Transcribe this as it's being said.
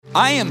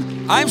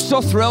I'm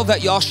so thrilled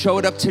that y'all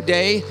showed up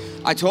today.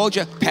 I told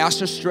you,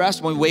 Pastor's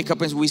stressed when we wake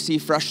up and we see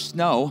fresh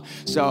snow.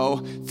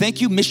 So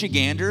thank you,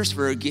 Michiganders,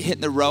 for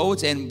hitting the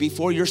roads. And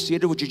before you're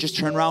seated, would you just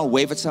turn around,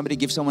 wave at somebody,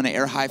 give someone an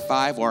air high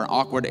five or an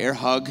awkward air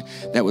hug?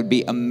 That would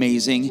be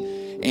amazing.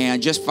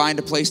 And just find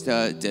a place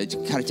to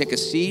kind of take a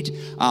seat.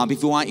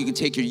 If you want, you can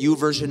take your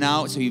YouVersion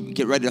out so you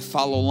get ready to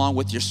follow along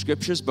with your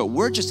scriptures. But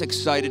we're just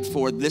excited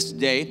for this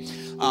day.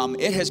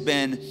 It has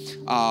been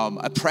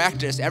a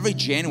practice every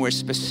January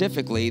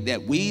specifically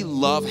that we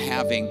love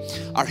having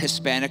our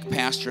Hispanic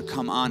pastor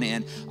come on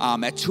in.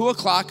 At 2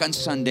 o'clock on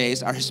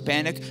Sundays, our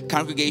Hispanic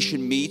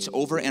congregation meets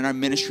over in our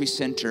ministry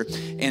center.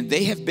 And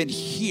they have been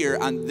here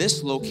on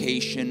this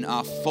location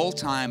full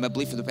time, I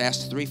believe, for the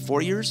past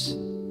 3-4 years.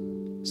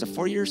 Is it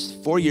 4 years?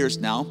 4 years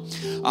now.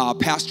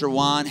 Pastor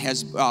Juan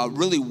has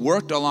really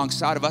worked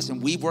alongside of us,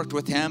 and we've worked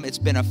with him. It's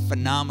been a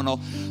phenomenal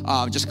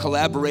just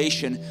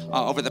collaboration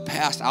over the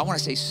past, I want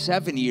to say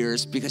 7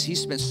 years, because he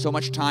spent so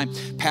much time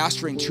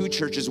pastoring 2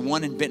 churches,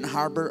 one in Benton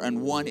Harbor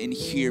and one in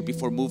here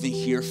before moving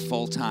here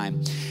full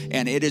time.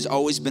 And it has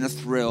always been a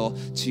thrill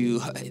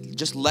to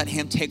just let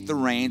him take the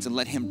reins and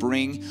let him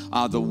bring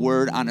the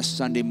word on a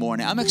Sunday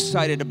morning. I'm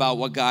excited about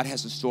what God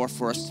has in store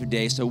for us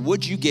today. So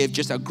would you give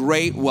just a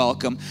great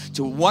welcome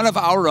to one of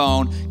our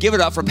own. Give it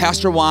up for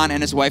Pastor Juan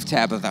and his wife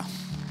Tabitha.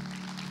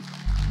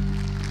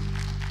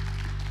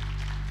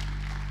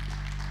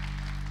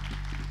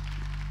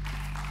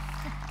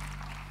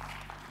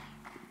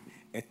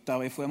 Esta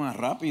vez fue más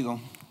rápido.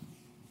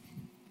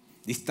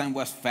 This time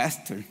was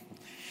faster.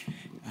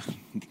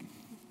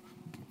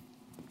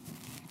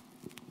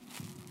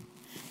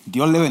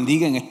 Dios le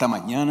bendiga en esta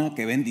mañana.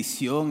 Qué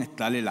bendición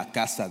estar en la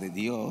casa de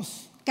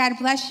Dios. God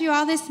bless you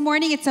all this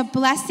morning. It's a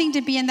blessing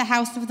to be in the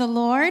house of the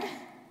Lord.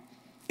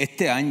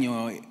 Este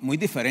año muy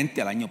diferente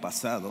al año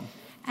pasado.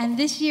 And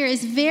this year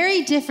is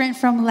very different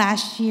from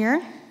last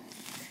year.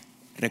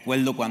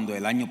 Recuerdo cuando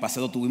el año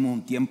pasado tuvimos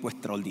un tiempo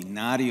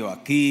extraordinario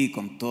aquí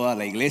con toda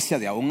la iglesia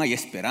de Aún Hay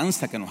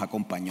Esperanza que nos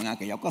acompañó en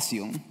aquella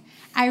ocasión.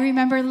 I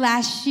remember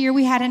last year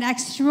we had an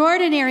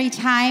extraordinary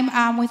time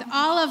with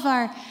all of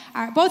our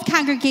both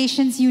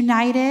congregations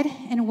united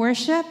in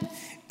worship.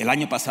 El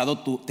año pasado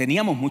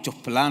teníamos muchos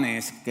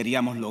planes,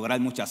 queríamos lograr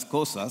muchas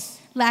cosas.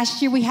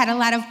 Last year we had a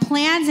lot of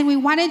plans and we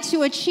wanted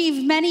to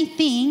achieve many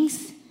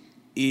things.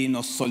 Y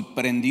nos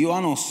sorprendió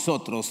a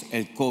nosotros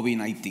el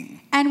COVID-19.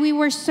 And we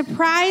were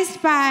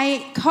surprised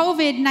by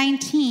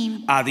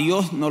COVID-19. A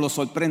Dios no lo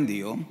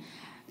sorprendió.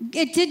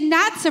 It did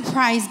not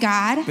surprise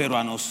God. Pero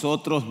a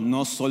nosotros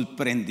nos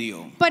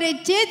sorprendió. But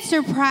it did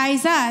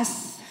surprise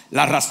us.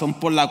 La razón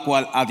por la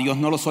cual a Dios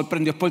no lo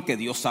sorprendió es porque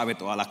Dios sabe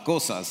todas las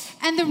cosas.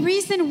 And the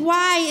reason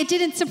why it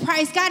didn't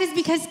surprise God is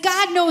because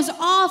God knows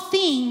all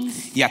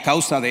things. Y a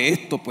causa de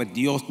esto, pues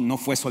Dios no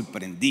fue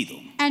sorprendido.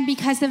 And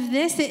because of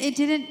this, it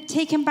didn't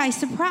take him by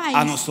surprise.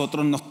 A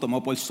nosotros nos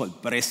tomó por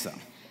sorpresa.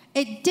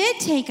 It did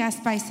take us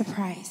by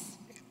surprise.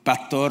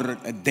 Pastor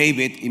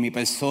David y mi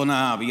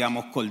persona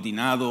habíamos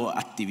coordinado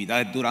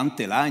actividades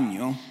durante el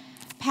año.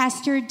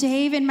 Pastor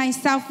Dave and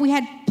myself, we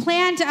had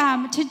planned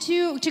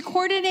to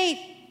coordinate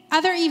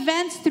other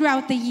events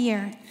throughout the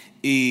year.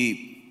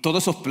 Y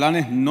todos esos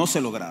planes no se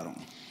lograron.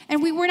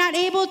 And we were not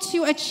able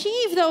to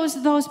achieve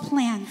those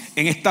plans.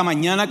 En esta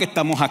mañana que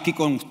estamos aquí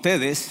con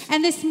ustedes,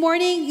 And this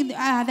morning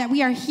that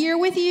we are here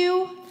with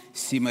you,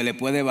 si me le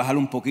puede bajar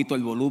un poquito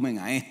el volumen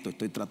a esto,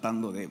 estoy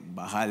tratando de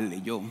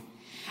bajarle yo.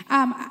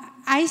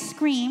 I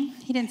scream.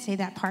 He didn't say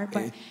that part,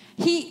 but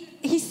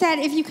he said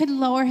if you could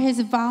lower his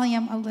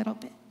volume a little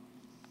bit.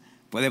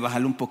 Puede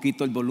bajarle un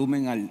poquito el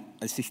volumen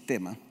al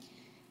sistema.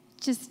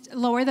 Just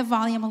lower the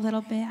volume a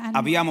little bit.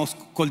 Habíamos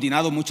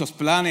coordinado muchos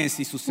planes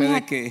y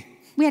sucede que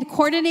we had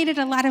coordinated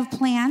a lot of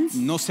plans.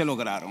 No se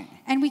lograron.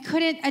 And we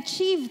couldn't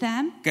achieve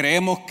them.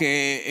 Creemos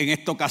que en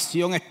esta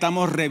ocasión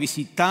estamos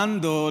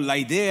revisitando la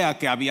idea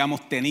que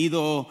habíamos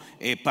tenido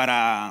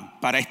para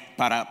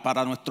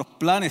nuestros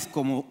planes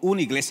como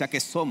una iglesia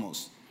que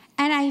somos.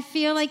 And I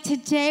feel like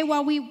today,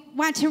 while we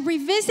want to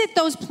revisit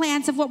those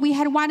plans of what we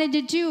had wanted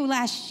to do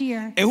last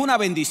year. Es una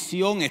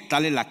bendición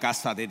estar en la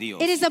casa de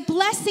Dios. It is a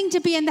blessing to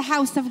be in the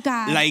house of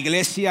God. La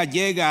iglesia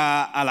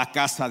llega a la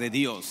casa de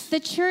Dios.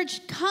 The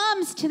church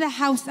comes to the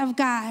house of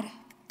God.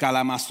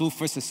 Kalamazoo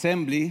First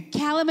Assembly.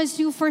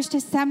 Kalamazoo First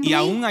Assembly. Y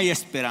aún hay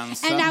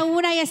esperanza. And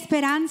aún hay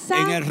esperanza.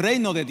 En el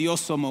reino de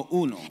Dios somos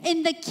uno.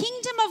 In the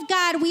kingdom of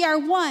God we are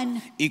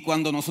one. Y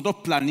cuando nosotros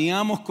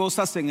planeamos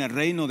cosas en el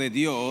reino de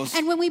Dios,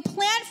 and when we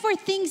plan for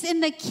things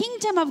in the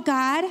kingdom of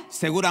God,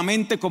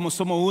 seguramente como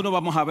somos uno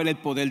vamos a ver el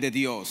poder de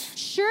Dios.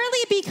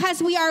 Surely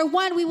because we are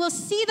one, we will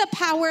see the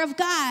power of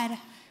God.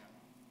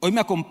 Hoy me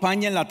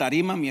acompaña en la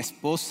tarima mi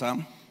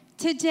esposa.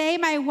 Today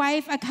my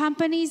wife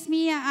accompanies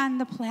me on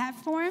the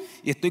platform.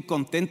 Y estoy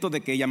contento de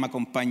que ella me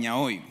acompaña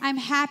hoy. I'm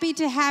happy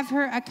to have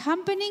her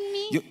accompanying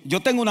me. Yo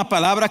tengo una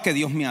palabra que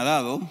Dios me ha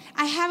dado.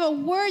 I have a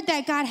word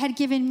that God had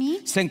given me.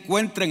 Se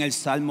encuentra en el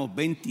Salmo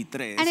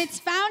 23. And it's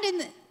found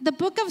in the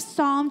book of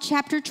Psalm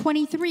chapter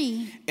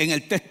 23. En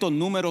el texto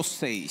número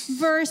 6.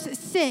 Verse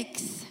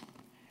 6.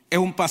 Es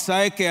un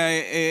pasaje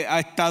que ha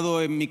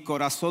estado en mi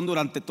corazón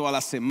durante toda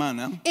la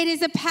semana. It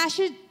is a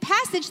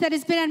passage that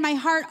has been in my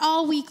heart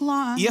all week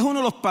long. Y es uno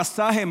de los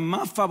pasajes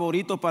más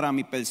favoritos para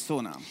mi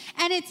persona.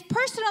 And it's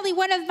personally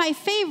one of my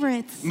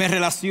favorites. Me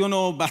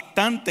relaciono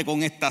bastante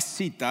con esta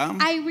cita.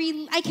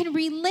 I can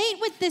relate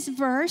with this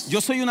verse Yo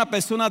soy una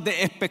persona de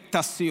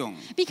expectación.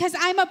 because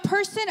I'm a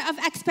person of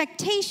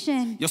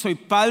expectation. Yo soy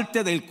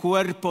parte del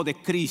cuerpo de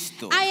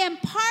Cristo. I am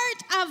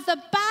part of the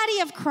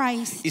body of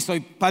Christ. Y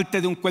soy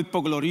parte de un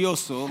cuerpo glorioso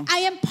I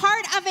am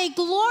part of a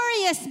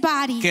glorious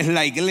body que es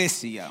la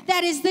iglesia.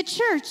 that is the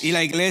church. Y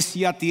la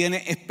iglesia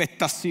tiene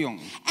expectación.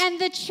 And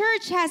the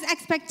church has Yo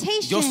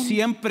expectation.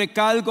 siempre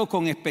cargo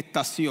con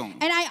expectación.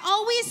 And I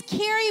always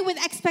carry with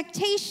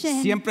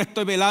expectation. Siempre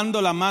estoy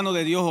velando la mano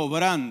de Dios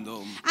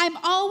obrando. I'm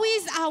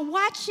always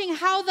watching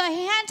how the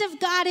hand of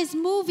God is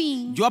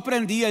moving. Yo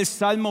aprendí el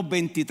Salmo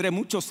 23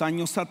 muchos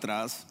años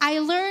atrás, I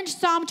learned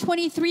Psalm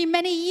 23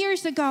 many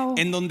years ago,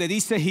 en donde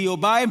dice,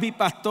 Jehová es mi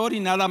pastor y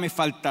nada me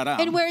faltará.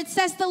 and where it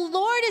says, the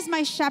Lord is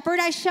my shepherd,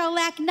 I shall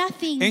lack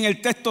nothing. En el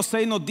texto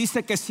 6 nos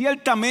dice que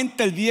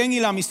ciertamente el bien y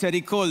la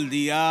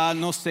misericordia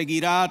nos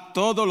seguirá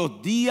todos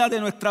los días de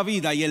nuestra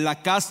vida y en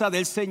la casa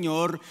del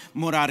Señor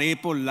moraré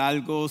por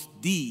largos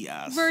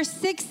días. Verse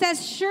 6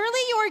 says, surely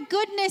your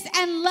goodness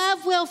and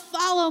love will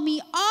follow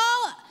me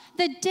all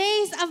the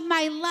days of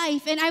my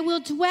life, and I will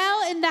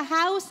dwell in the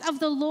house of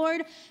the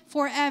Lord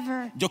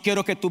forever. Yo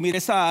quiero que tú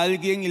mires a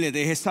alguien y le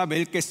dejes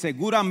saber que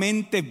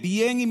seguramente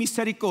bien y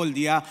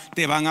misericordia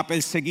te van a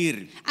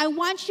perseguir. I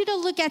want you to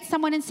look at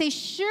someone and say,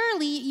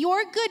 surely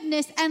your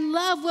goodness and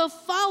love will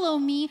follow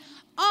me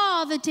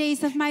all the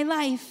days of my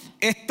life.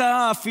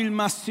 Esta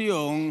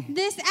afirmación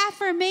This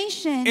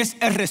affirmation es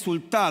el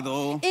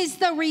resultado is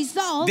the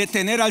result de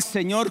tener al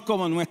Señor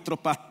como nuestro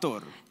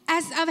pastor.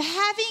 as of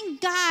having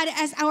God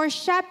as our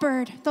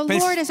shepherd, the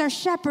Pers- Lord as our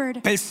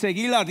shepherd,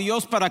 Perseguir a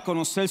Dios para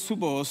conocer su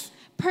voz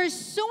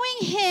pursuing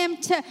him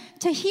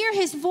to hear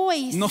his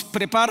voice, nos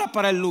prepara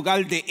para el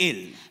lugar de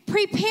Él,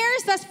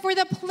 prepares us for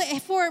the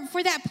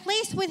for that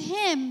place with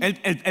him,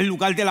 el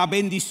lugar de la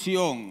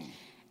bendición,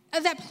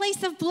 that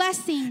place of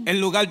blessing, el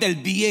lugar del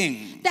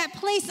bien, that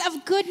place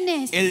of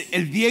goodness,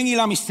 el bien y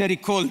la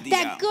misericordia.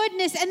 that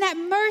goodness and that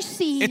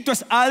mercy. Esto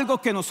es algo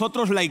que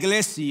nosotros la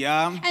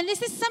iglesia And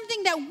this is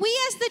something that we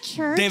as the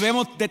church,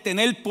 debemos de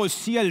tener por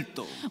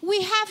cierto. we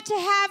have to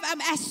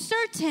have as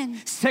certain.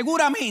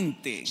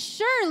 Seguramente,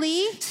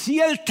 Surely,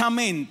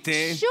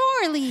 ciertamente,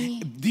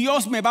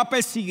 Dios me va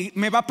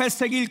a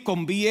perseguir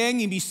con bien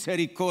y the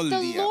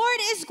misericordia. Lord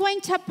is going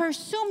to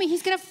pursue me.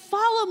 He's going to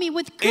follow me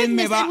with Él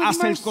me goodness va and a with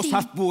hacer mercy.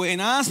 cosas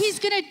buenas He's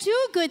going to do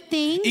good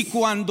things. y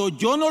cuando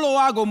yo no lo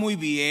hago muy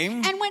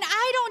bien, And when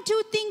I don't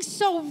do things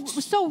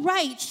so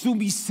right, su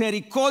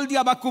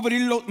misericordia va a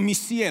cubrir mis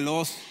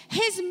cielos.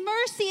 His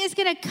mercy is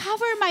going to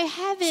cover my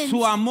heavens.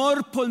 Su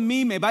amor por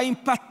mí me va a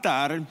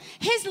impactar.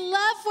 His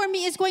love for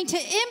me is going to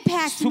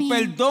impact Su me.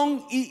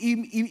 perdón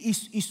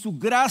y su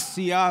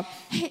gracia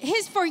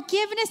His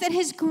forgiveness and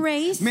His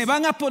grace me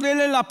van a poner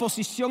en la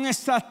posición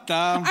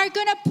exacta are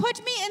going to put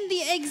me in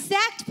the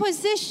exact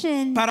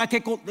position para que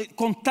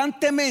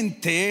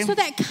constantemente so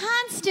that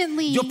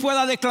constantly yo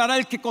pueda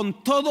declarar que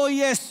con todo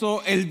y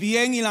eso el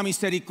bien y la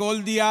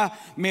misericordia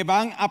me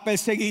van a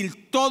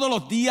perseguir todos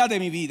los días de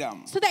mi vida.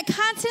 so that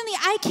constantly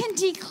I can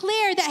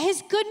declare that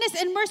His goodness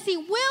and mercy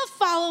will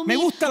follow me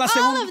Me gusta la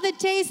all of the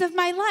days of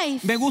my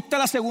life. Me gusta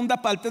la segunda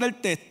parte del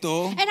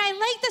texto And I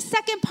like the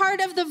second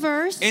part of the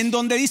verse en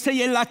donde dice,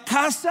 y en la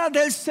casa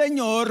del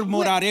Señor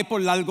moraré por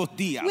largos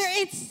días.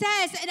 where it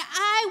says, and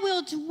I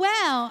will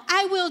dwell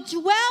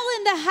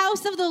in the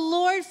house of the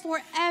Lord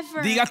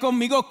forever. Diga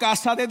conmigo,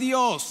 casa de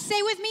Dios.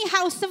 Say with me,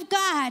 house of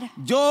God.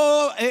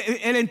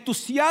 El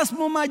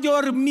entusiasmo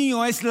mayor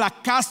mío es la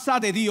casa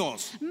de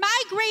Dios.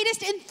 My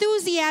greatest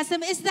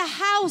enthusiasm is the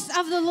house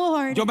of the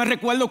Lord. Yo me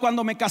recuerdo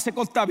cuando me casé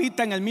con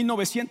Tabitha en el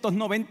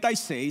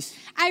 1996.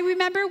 I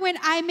remember when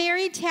I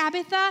married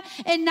Tabitha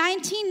in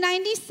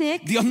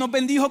 1996. Dios nos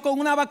bendijo con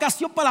una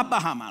vacación para las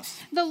Bahamas.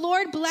 The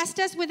Lord blessed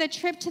us with a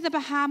trip to the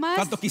Bahamas.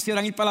 ¿Cuántos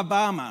quisieran ir para las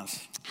Bahamas?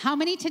 How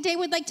many today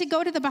would like to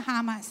go to the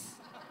Bahamas?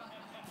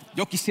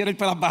 Yo quisiera ir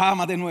para las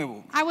Bahamas de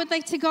nuevo. I would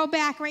like to go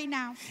back right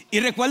now. Y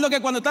recuerdo que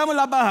cuando estábamos en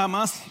las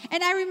Bahamas,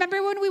 And I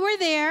remember when we were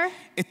there,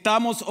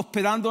 estábamos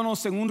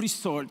hospedándonos en un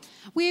resort.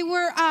 we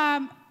were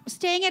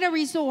staying at a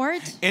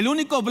resort, El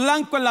único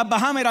blanco en las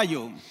Bahamas era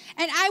yo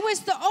and I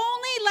was the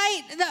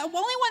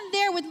only one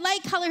there with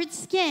light-colored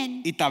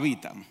skin, y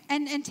Tabitha.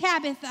 and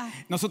Tabitha.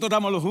 Nosotros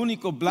éramos los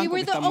únicos We blancos were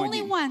que the estábamos only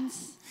allí.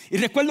 ones. Y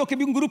recuerdo que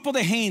vi un grupo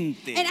de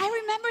gente. And I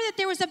remember that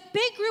there was a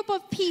big group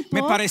of Me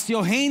people,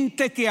 pareció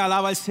gente que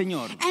alaba al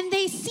Señor. and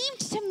they seemed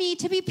to me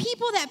to be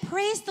people that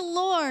praised the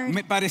Lord.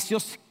 Me pareció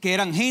que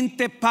eran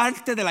gente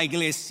parte de la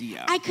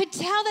iglesia. I could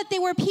tell that they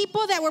were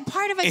people that were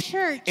part of a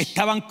church,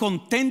 Estaban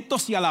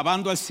contentos y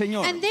alabando al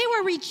Señor. and they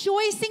were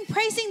rejoicing,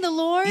 praising the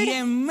Lord. Y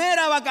en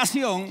mera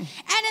vacación,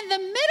 And in the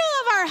middle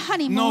of our our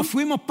honeymoon, nos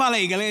fuimos para la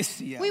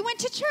iglesia, we went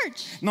to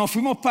church. nos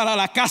fuimos para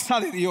la casa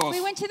de Dios.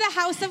 We went to the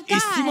house of God.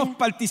 Hicimos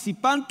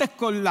participantes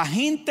con la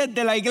gente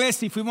de la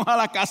iglesia y fuimos a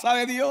la casa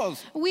de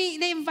Dios.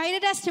 They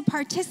invited us to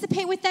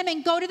participate with them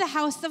and go to the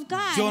house of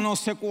God. Yo no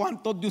sé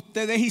cuántos de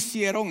ustedes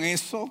hicieron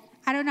eso.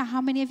 I don't know how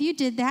many of you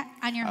did that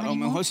on your A lo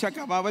honeymoon. mejor se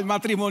acababa el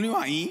matrimonio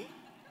ahí.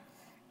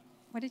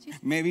 What did you say?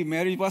 Maybe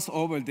marriage was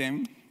over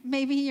them.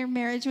 Maybe your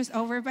marriage was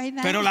over by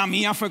then. Pero la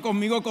mía fue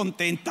conmigo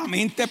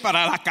contentamente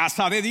para la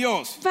casa de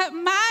Dios. But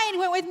mine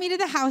went with me to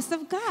the house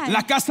of God.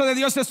 La casa de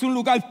Dios es un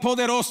lugar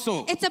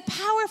poderoso. It's a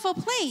powerful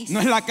place. No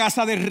es la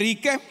casa de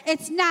Enrique,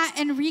 It's not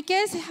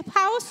Enrique's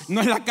house.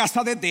 no es la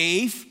casa de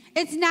Dave,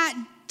 It's not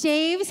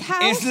Dave's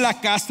house. es la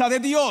casa de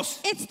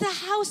Dios. It's the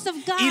house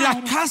of God. Y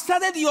la casa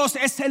de Dios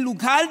es el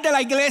lugar de la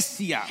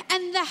iglesia.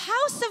 And the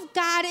house of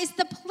God is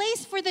the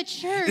place for the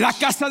church. La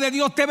casa de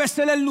Dios debe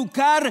ser el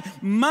lugar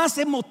más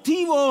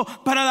emotivo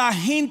para la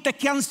gente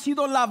que han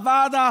sido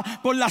lavada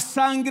por la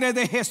sangre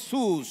de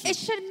Jesús. It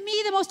should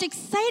be the most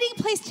exciting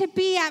place to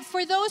be at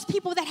for those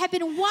people that have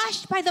been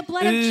washed by the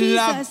blood of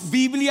La Jesus.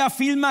 Biblia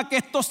afirma que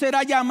esto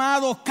será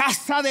llamado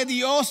casa de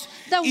Dios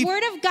The y,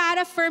 word of God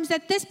affirms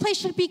that this place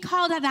should be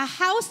called the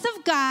house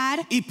of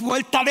God y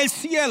puerta del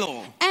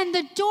cielo. and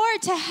the door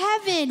to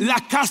heaven. La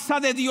casa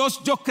de Dios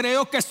yo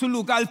creo que es un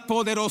lugar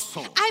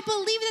poderoso. I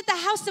believe that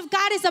the house of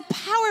God is a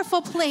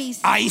powerful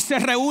place. Ahí se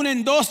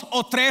reúnen 2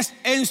 o 3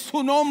 en su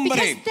Because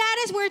nombre. that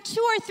is where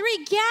 2 or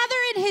 3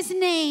 gather in his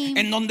name.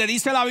 En donde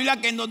dice la Biblia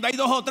que en donde hay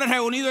 2 o 3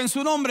 reunidos en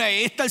su nombre,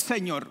 ahí está el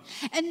Señor.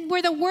 And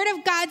where the word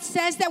of God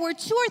says that where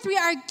 2 or 3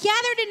 are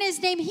gathered in his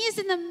name, he is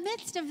in the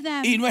midst of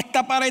them. Y no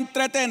está para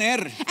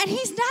entretener, And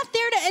he's not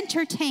there to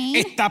entertain,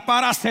 está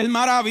para hacer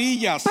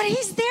maravillas, but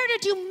he's there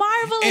to do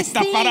marvelous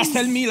está para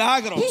hacer things.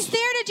 milagros, He's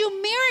there to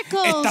do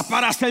miracles. está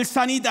para hacer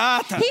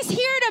sanidad, He's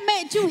here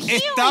to do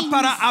está healings.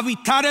 para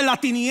habitar en la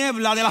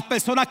tiniebla de las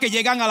personas que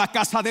llegan a la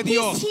casa de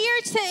Dios. He's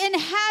here to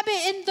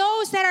inhabit in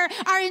those that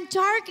are in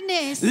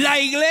darkness. La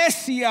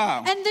iglesia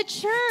And the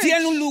church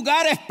tiene un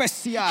lugar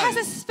especial. has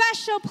a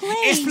special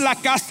place. Es la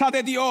casa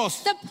de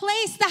Dios. The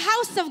place, the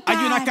house of Hay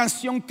una God.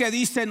 canción que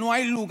dice, no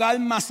hay lugar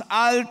más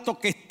alto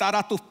que estar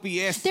a tus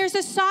pies. There's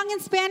a song in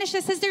Spanish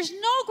that says there's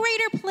no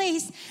greater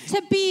place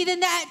to be than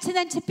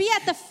to be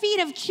at the feet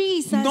of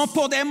Jesus. No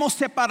podemos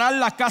separar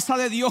la casa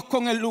de Dios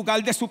con el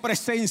lugar de su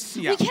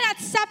presencia. We cannot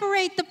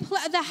separate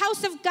the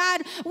house of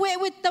God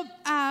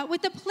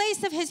with the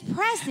place of his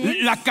presence.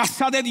 La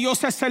casa de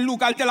Dios es el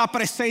lugar de la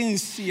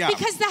presencia.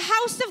 Because the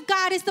house of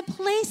God is the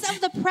place of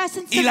the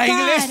presence Y of la God.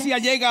 iglesia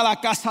llega a la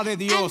casa de And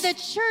Dios. the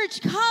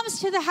church comes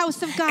to the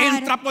house of God.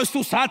 Entra por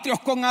sus atrios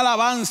con We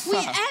alabanza.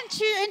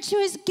 enter into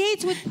his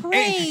gates with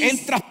praise.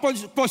 Entra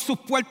por sus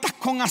puertas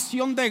con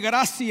acción de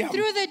gracia.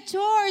 Through the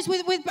doors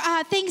with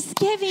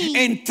thanksgiving.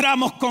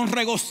 Entramos con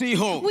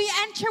regocijo. We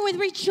enter with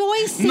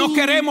rejoicing. No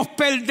queremos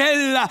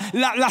perder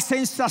la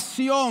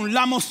sensación,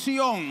 la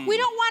emoción We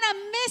don't want to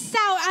miss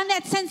out on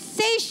that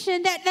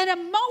sensation, that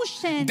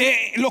emotion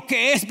de lo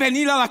que es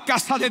venir a la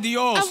casa de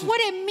Dios. of what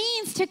it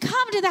means to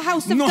come to the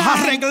house of Nos God.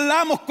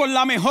 arreglamos con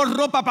la mejor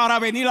ropa para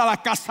venir a la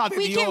casa de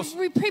We Dios.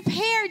 get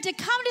prepared to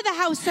come to the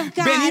house of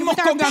God Venimos with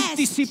our con best.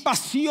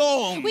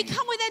 anticipación. We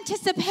come with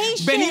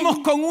anticipation. Venimos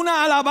con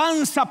una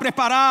alabanza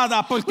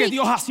preparada porque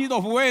Dios ha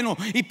sido bueno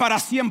y para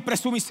siempre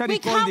su We come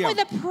misericordia. with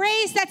a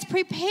praise that's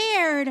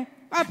prepared.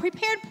 A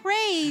prepared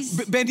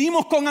praise.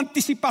 Venimos con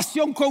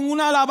anticipación, con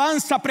una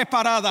alabanza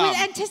preparada. With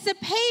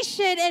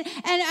anticipation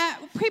and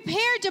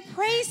prepared to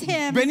praise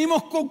him.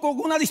 Venimos con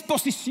una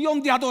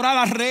disposición de adorar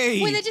al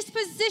Rey. With a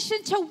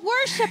disposition to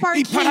worship our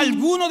Y para King.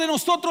 algunos de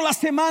nosotros la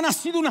semana ha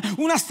sido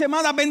una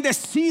semana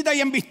bendecida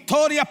y en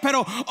victoria,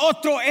 pero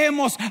otros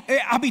hemos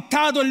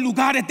habitado en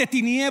lugares de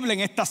tiniebla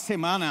en esta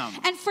semana.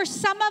 And for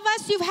some of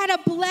us, you've had a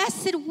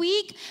blessed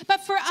week,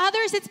 but for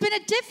others, it's been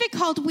a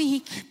difficult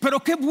week. Pero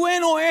qué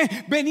bueno es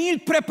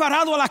venir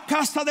preparado a la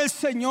casa del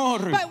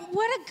Señor. But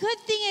what a good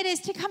thing it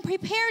is to come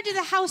prepared to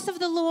the house of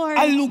the Lord.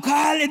 Al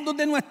lugar en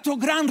donde nuestro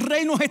gran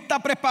rey nos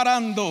está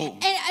preparando.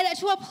 And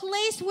to a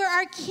place where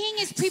our King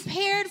is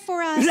prepared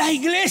for us. La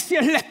iglesia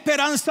es la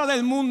esperanza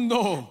del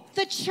mundo.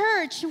 The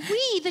church,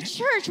 the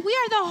church, we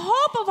are the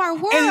hope of our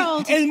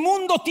world. El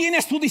mundo tiene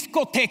su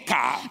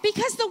discoteca.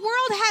 Because the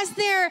world has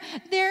their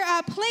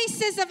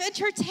places of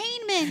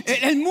entertainment.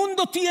 El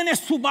mundo tiene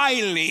su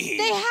baile.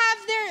 They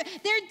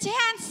have their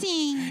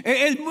dancing.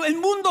 El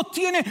mundo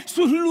tiene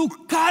sus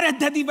lugares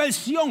de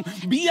diversión.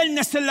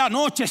 Viernes en la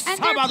noche, And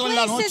sábado en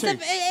la their places noche.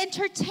 of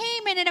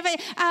entertainment and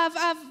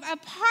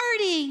of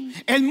partying.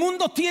 El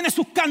mundo tiene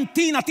sus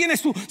cantinas, tiene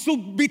sus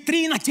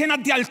vitrinas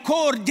llenas de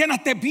alcohol,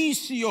 llenas de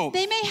vicio.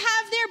 They may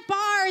have their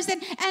bars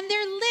and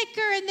their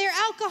liquor and their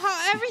alcohol,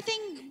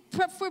 everything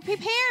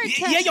prepared.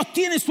 Y ellos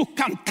tienen sus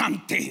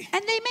cantantes.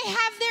 And they may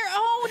have their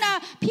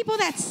own people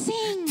that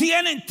sing.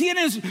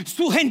 Tienen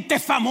su gente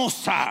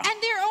famosa.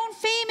 And their own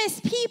famous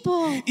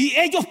people. Y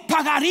ellos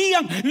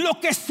pagarían lo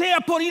que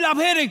sea por ir a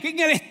ver en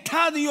el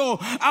estadio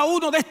a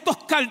uno de estos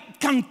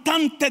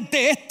cantantes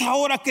de esta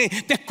hora que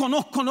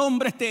desconozco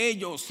nombres de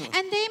ellos.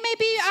 And they may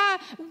be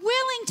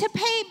willing to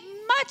pay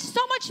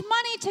so much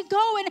money to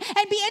go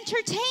and be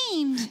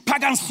entertained.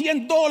 Pagan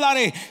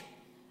 $100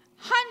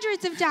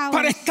 Hundreds of para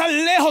dollars estar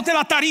lejos de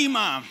la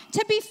tarima.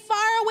 to be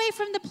far away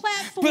from the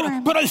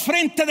platform. Pero al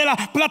frente de la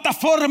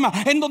plataforma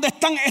en donde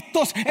están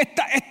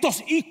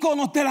estos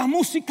íconos de la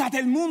música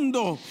del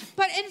mundo.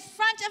 But in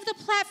front of the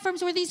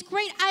platforms where these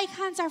great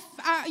icons are,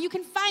 you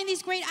can find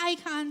these great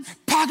icons.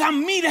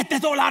 Pagan miles de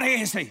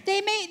dólares.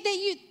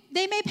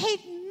 They may pay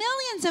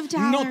millions of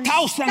No,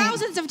 dollars,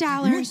 thousands of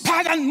dollars,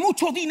 pagan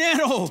mucho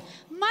dinero.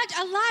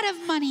 a lot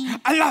of money.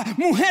 A las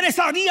mujeres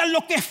harían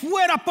lo que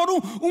fuera por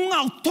un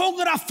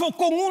autógrafo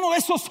con uno de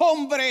esos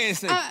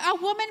hombres. A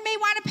woman may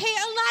want to pay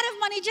a lot of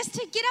money just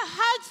to get a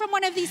hug from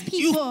one of these Y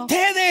people.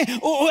 ustedes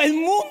o el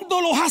mundo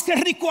los hace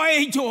rico a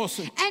ellos.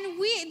 And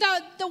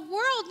the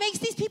world makes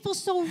these people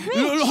so Los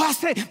rich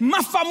hace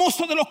más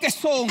famosos de lo que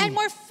son. and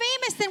more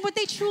famous than what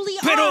they truly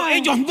Pero are.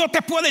 ellos no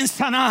te pueden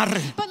sanar.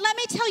 But let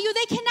me tell you,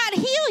 they cannot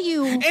heal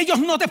you. Ellos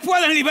no te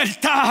pueden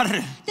libertar.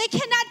 They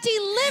cannot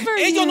deliver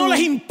Ellos no les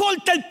you.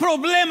 importa el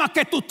problema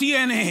que tú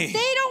tienes.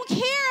 They don't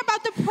care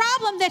about the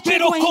problem that you're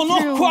Pero going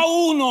conozco through.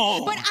 a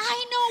uno But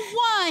I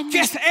know one que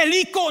es el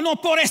ícono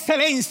por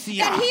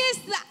excelencia. that he is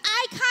the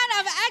icon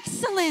of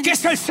excellence. Que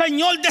es el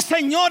Señor de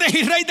señores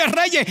y Rey de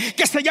reyes,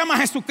 que se llama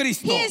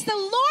Jesucristo. He is the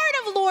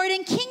Lord of Lords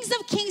and Kings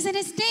of Kings, and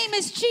his name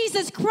is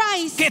Jesus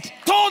Christ. Que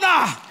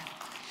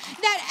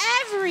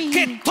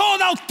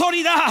toda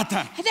autoridad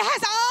that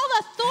has all ha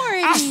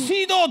authority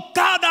sido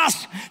dada,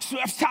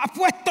 se ha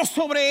puesto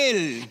sobre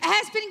él,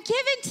 has been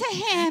given to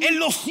him en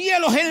los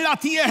cielos, en la in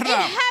tierra.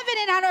 heaven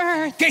and on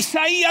earth. Que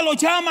Isaías lo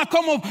llama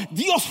como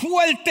Dios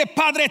fuerte,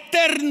 Padre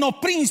eterno,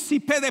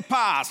 príncipe de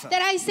paz.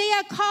 That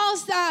Isaiah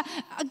calls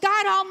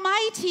God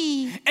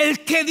Almighty, El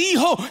que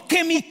dijo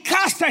que mi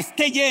casa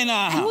esté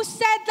llena. who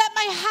said, "Let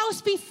my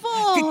house be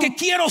full." Que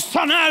quiero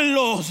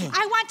sanarlos.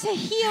 I want to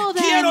heal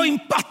them. Quiero I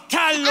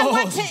impactarlos.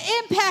 want to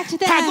impact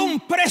Pago them. un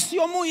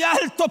precio muy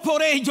alto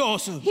por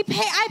ellos.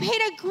 I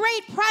paid a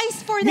great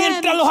price for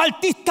Mientras them. los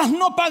artistas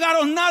no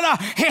pagaron nada,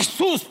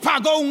 Jesús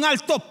pagó un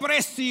alto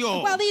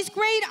precio. While these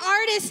great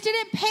artists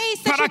didn't pay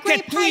such Para a que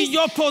great tú y price,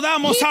 yo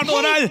podamos he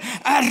adorar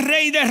paid- al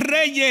Rey de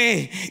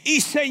Reyes y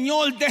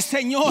Señor de He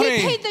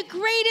Señores. paid the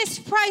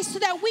greatest price so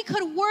that we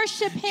could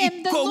worship him,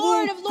 Y the con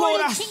Lord un of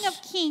Lords and corazón- King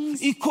of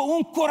Kings, Y con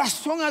un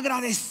corazón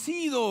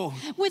agradecido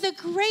with a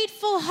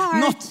grateful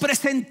nos heart.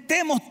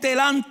 presentemos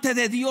delante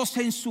de Dios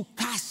en su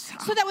casa.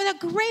 So that with a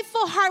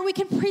grateful heart we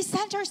can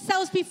present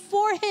ourselves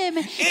before him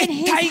in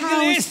his Esta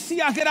house.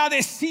 iglesia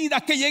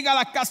agradecida que llega a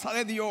la casa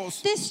de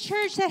Dios This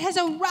church that has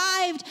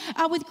arrived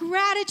with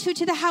gratitude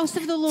to the house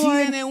of the Lord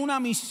tiene una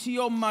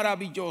misión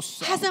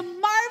maravillosa. has a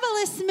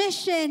marvelous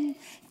mission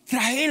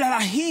Traer a la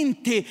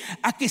gente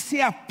a que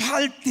sea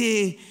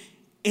parte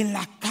en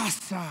la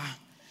casa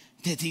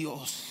de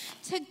Dios.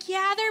 to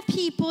gather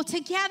people, to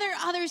gather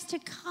others to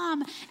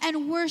come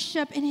and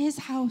worship in his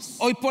house.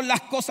 Hoy por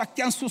las cosas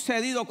que han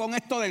sucedido con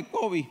esto del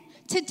COVID,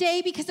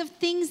 Today, because of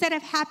things that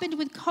have happened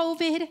with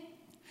COVID,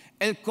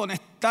 el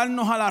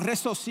conectarnos a la red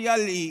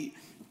social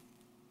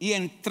y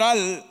entrar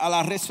a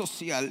la red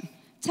social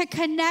to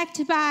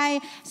connect by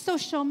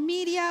social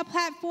media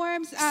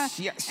platforms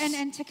Yes.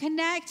 and to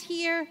connect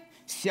here,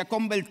 se ha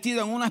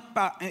convertido en una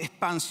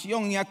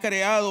expansión y ha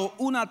creado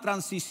una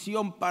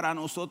transición para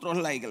nosotros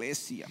la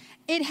iglesia.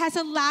 it has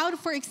allowed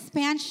for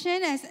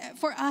expansion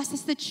for us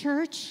as the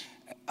church.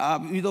 Ha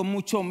habido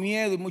mucho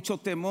miedo y mucho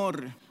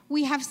temor,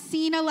 We have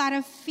seen a lot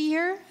of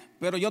fear,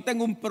 pero yo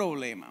tengo un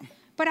problema.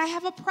 but I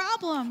have a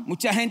problem.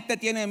 Mucha gente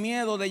tiene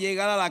miedo de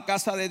llegar a la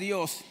casa de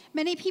Dios,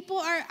 Many people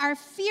are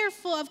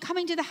fearful of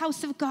coming to the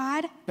house of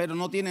God, pero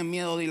no tienen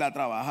miedo de ir a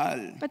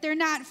trabajar. but they're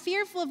not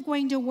fearful of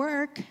going to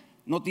work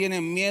No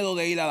tienen miedo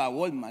de ir a la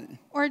Walmart.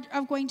 or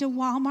of going to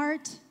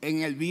Walmart.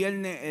 En el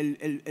viernes,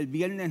 el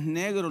viernes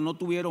negro no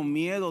tuvieron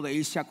miedo de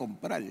irse a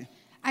comprar.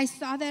 I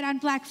saw that on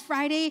Black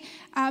Friday.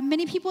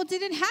 Many people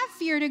didn't have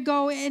fear to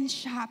go and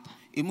shop.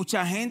 Y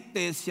mucha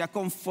gente se ha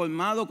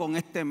conformado con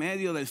este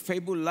medio del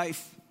Facebook Live.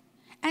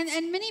 And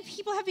many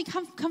people have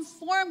become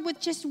conformed with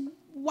just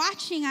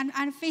watching on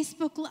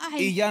Facebook Y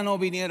Live ya no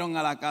vinieron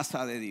a la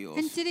casa de Dios.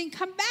 and didn't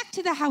come back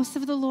to the house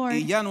of the Lord. Y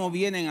ya no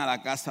vienen a la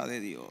casa de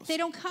Dios. They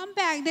don't come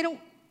back.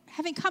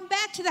 Haven't come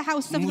back to the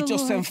house of the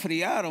Muchos se Lord.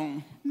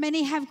 enfriaron.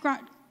 Many have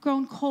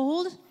grown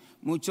cold.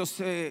 Muchos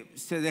se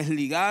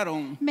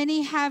desligaron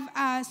Many have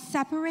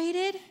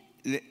separated,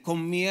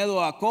 con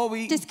miedo a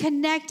COVID.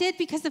 disconnected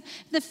because of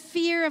the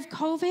fear of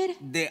COVID.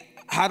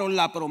 Dejaron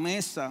la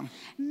promesa.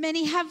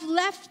 Many have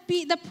left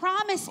the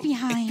promise Es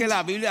behind. que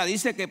la Biblia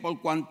dice que por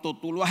cuanto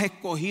tú lo has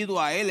escogido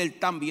a Él, Él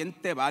también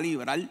te va a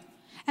librar.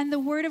 And the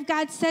word of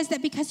God says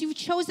that because you've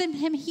chosen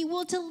him, he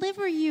will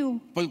deliver you.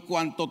 Por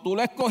cuanto tú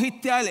lo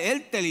escogiste a Él,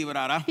 Él te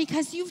librará.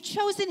 Because you've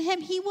chosen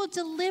him, he will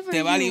deliver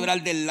Te va a you.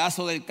 librar del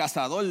lazo del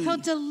cazador, He'll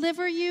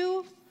deliver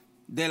you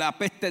de la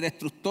peste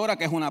destructora,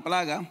 que es una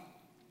plaga.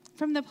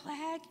 from the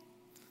plague.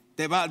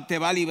 Te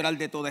va a librar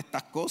de todas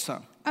estas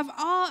cosas. of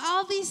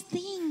all these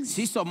things.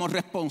 Sí, somos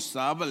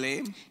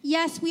responsables.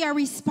 Yes, we are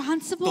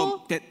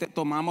responsible.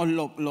 Tomamos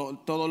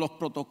todos los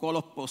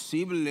protocolos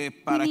posibles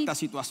para need esta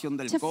situación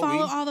del to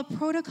follow COVID. all the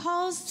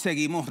protocols.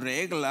 Seguimos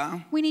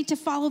reglas We need to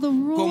follow the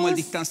como el rules.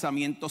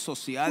 distanciamiento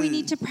social. We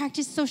need to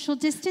practice social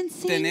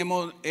distancing.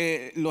 Tenemos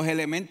los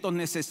elementos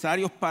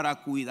necesarios para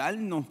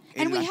cuidarnos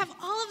And we have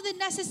all of the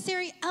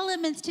necessary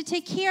elements to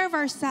take care of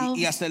ourselves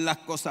y hacer las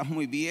cosas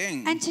muy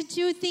bien. and to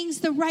do things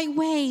the right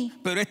way.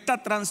 Pero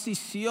esta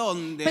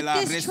transición de But la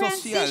red this social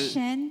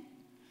transition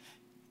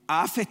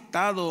ha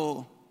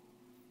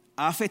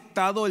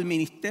afectado el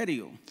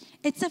ministerio.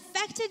 it's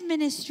affected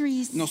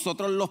ministries.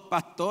 Nosotros los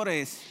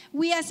pastores,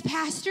 We as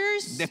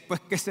pastors, después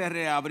que se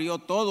reabrió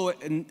todo,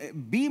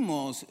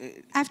 vimos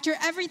after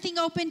everything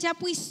opened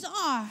up, we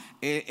saw.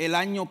 el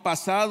año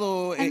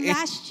pasado, And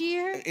last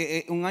year,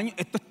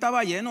 esto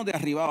estaba lleno de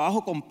arriba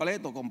abajo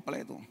completo.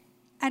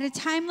 at a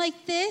time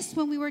like this,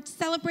 when we were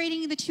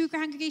celebrating the two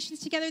congregations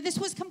together, this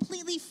was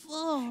completely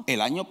full. El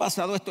año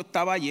pasado esto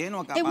estaba lleno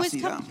a It was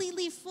capacidad.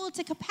 completely full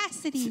to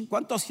capacity.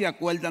 ¿Cuántos se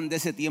acuerdan de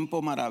ese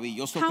tiempo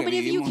maravilloso How que many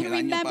of you vivimos can el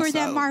año remember that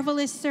pasado?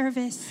 marvelous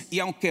service? Y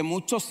aunque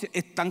muchos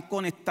están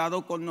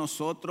conectados con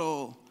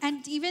nosotros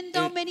And even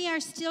though many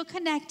are still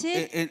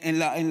connected en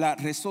la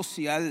red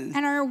social,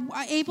 and are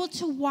able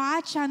to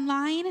watch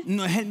online,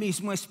 no es el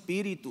mismo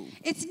espíritu,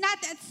 it's not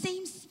that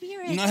same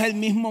spirit. no es el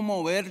mismo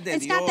mover de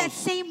It's not that Dios.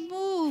 same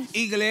move.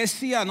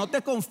 Iglesia, no te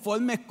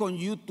conformes con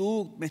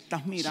YouTube, me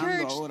estás mirando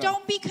Church, ahora.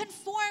 don't be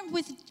conformed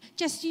with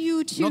just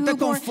YouTube No te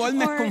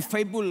conformes or con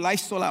Facebook Live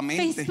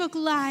solamente Facebook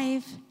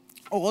Live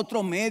o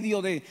otro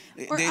medio de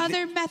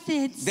other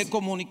methods de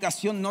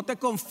comunicación. No te of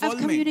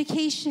conformes.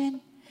 communication.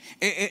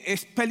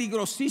 Es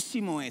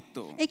peligrosísimo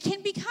esto. It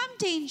can become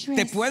dangerous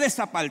Te puedes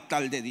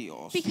apartar de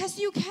Dios. because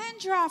you can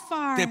draw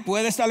far. Te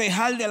puedes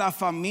alejar de la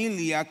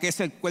familia que es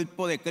el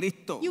cuerpo de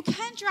Cristo. You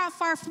can draw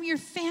far from your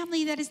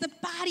family that is the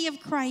body of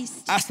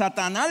Christ. A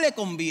Satanás le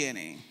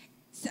conviene.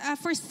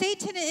 For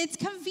Satan, it's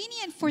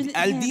convenient for him.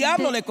 Al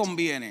diablo le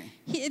conviene.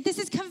 This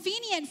is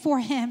convenient for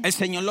him. El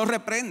Señor lo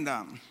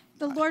reprenda.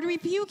 The Lord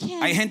rebuke him.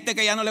 Hay gente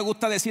que ya no le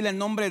gusta decir el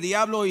nombre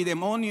diablo y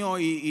demonio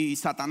y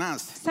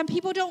Satanás. Some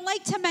people don't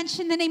like to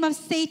mention the name of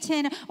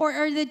Satan or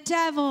the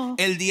devil.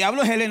 El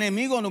diablo es el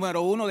enemigo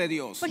número uno de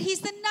Dios. But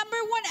he's the number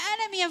one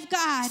enemy of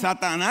God.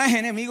 Satanás es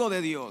enemigo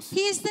de Dios.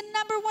 He is the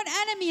number one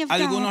enemy of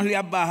Algunos God. le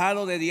han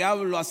bajado de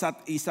diablo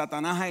y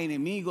Satanás es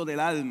enemigo del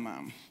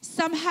alma.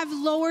 Some have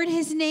lowered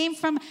his name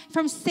from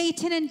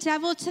Satan and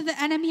devil to the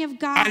enemy of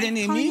God. Al calling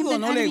him enemigo the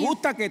no le enemy of-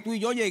 gusta que tú y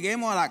yo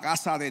lleguemos a la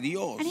casa de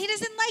Dios. And he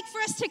doesn't like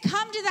for us to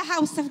come to the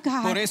house of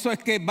God. Por eso es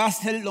que va a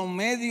hacer los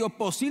medios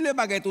posibles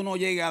para que tú no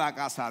llegues a la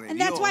casa de And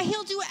Dios. that's why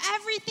he'll do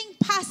everything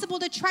possible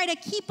to try to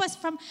keep us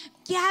from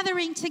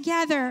gathering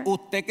together.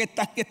 Usted que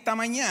está aquí esta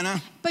mañana,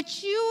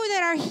 But you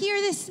that are here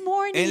this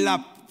morning, en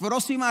la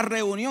próxima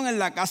reunión en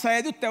la casa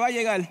de Dios, usted va a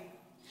llegar.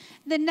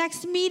 the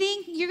next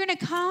meeting, you're going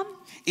to come.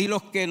 Y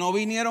los que no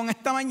vinieron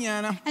esta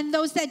mañana And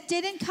those that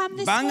didn't come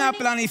this van a morning,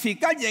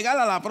 planificar llegar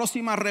a la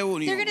próxima they're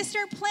reunión. going to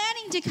start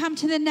planning to come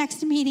to the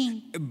next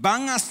meeting.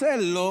 Van a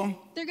hacerlo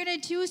They're going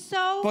to do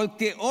so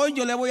porque hoy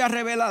yo le voy a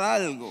revelar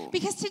algo.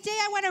 because today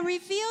I want to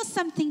reveal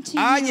something to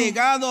Ha you.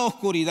 llegado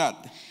oscuridad,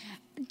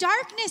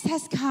 Darkness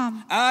has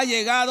come. ha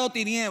llegado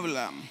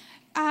tiniebla,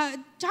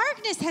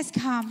 Darkness has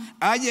come.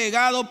 ha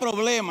llegado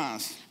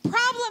problemas,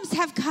 Problems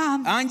have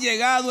come. han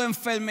llegado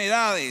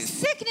enfermedades,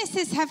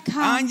 Sicknesses have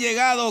come. han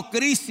llegado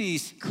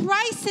crisis,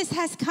 Crisis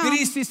has come.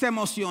 crisis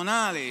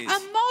emocionales,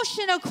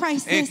 Emotional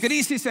crisis.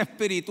 crisis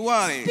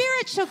espirituales,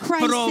 Spiritual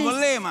crisis.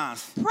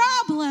 problemas,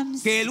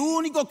 Problems. que el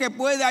único que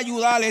puede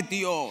ayudar es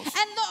Dios. And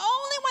the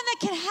only one that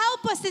can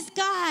help us is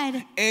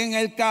God. En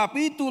el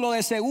capítulo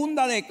de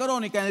Segunda de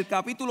Crónica, en el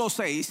capítulo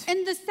 6,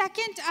 In the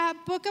second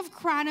book of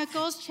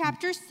Chronicles,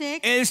 chapter 6,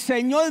 el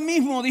Señor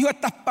mismo dijo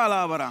estas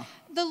palabras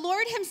the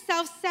Lord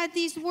himself said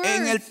these words.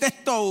 en el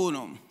texto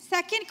 1.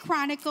 Second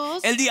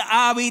Chronicles, Él dijo,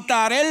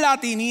 habitaré en la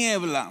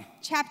tiniebla,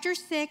 chapter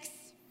 6,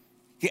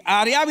 que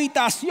haré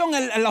habitación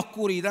en la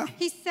oscuridad.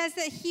 he says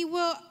that he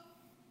will,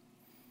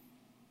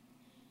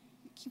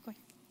 keep going.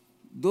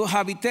 Do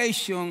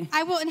habitation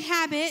I will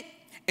inhabit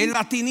en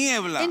la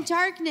tiniebla. in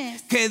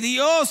darkness. Que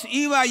Dios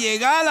iba a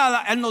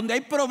llegar en donde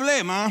hay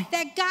problemas,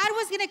 That God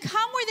was going to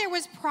come where there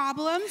was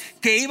problems.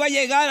 que iba a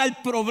llegar al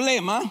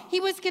problema, He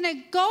was going to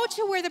go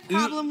to where the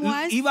problem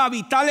was. iba a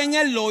habitar en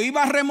él, lo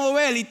iba a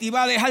remover y te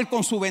iba a dejar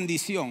con su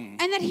bendición.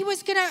 And that he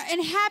was going to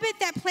inhabit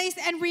that place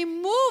and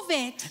remove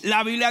it.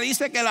 La Biblia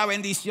dice que la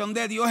bendición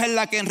de Dios es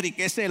la que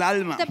enriquece el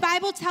alma. The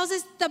Bible tells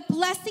us the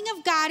blessing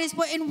of God is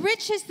what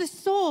enriches the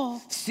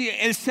soul. Si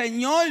el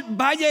Señor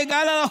va a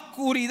llegar a la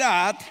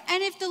oscuridad,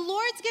 And if the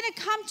Lord's going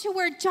to come to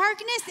where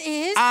darkness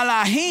is, a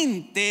la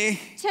gente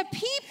to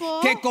people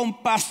que con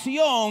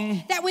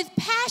pasión that with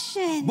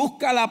passion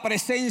busca la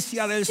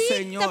presencia del seek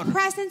Señor. the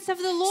presence of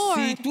the Si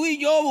Lord. tú y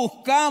yo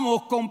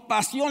buscamos con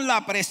pasión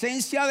la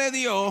presencia de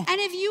Dios, And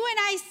if you and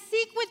I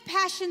seek with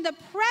passion the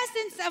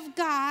presence of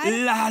God,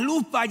 la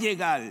luz va a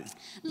llegar.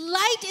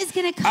 light is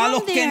going to A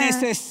los come que there.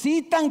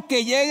 necesitan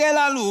que llegue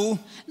la luz,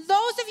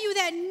 those of you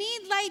that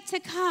need light to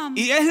come,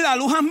 Y es la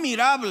luz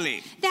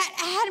admirable,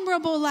 that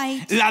admirable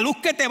light, la luz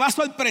que te va a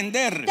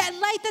sorprender. that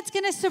light that's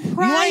going to No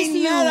surprise hay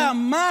you. nada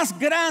más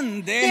There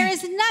grande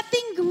is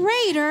nothing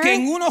greater que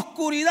en una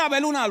oscuridad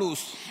ver una luz.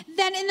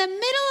 than in the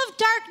middle of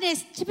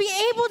darkness to be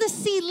able to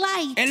see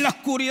light. En la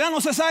oscuridad no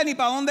se sabe ni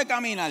para dónde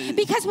caminar.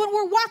 Because when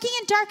we're walking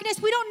in darkness,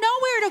 we don't know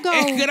where to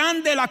Es go.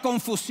 grande la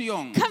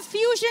confusión.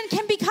 Confusion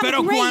can become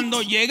Pero great.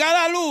 cuando llega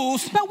la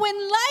luz, But when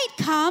light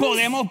comes,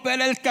 podemos ver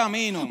el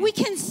camino. we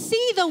can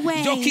see the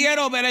way. Yo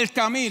quiero ver el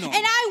camino.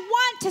 And I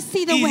want to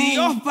see the Y way.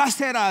 Dios va a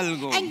hacer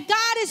algo. And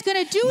God is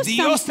going to do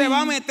Dios se something.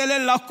 va a meter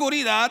en la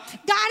oscuridad.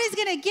 God is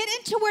going to get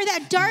into where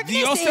that darkness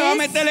Dios se va a is.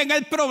 meter en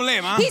el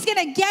problema. He's going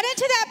to get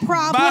into that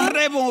Va a problem.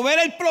 remover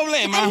el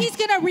problema. And he's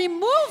going to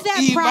remove that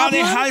Y va a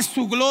problem. dejar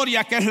su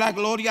gloria, que es la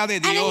gloria de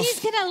And then Dios. he's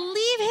going to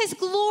leave his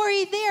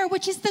glory there,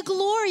 which is the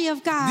glory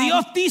of God.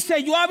 Dios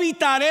dice, yo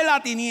habitaré la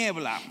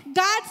tiniebla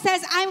God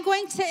says, I'm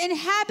going to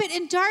inhabit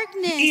in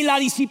darkness. y la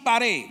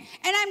disiparé.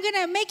 And I'm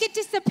going to make it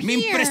Me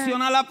disappear.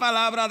 impresiona la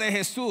palabra de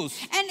Jesús,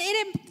 And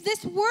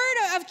this word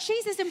of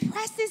Jesus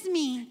impresses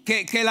me,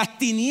 que las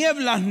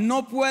tinieblas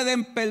no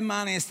pueden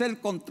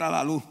permanecer contra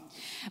la luz.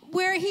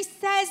 where he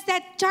says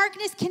that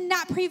darkness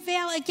cannot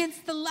prevail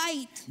against the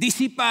light.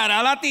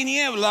 Disipará la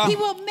tiniebla He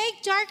will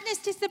make darkness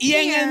y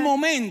en el disappear.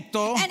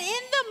 momento And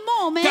in the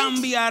moment,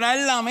 cambiará el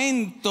he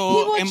lamento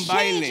will en change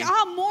baile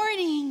all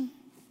mourning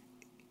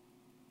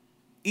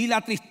y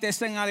la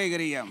tristeza en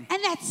alegría.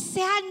 and that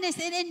sadness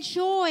and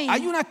joy.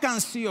 Hay una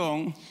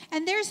canción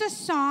And there's a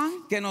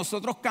song que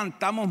nosotros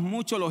cantamos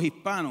mucho los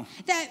hispanos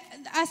that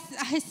us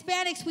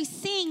Hispanics, we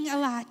sing a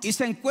lot. y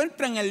se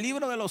encuentra en el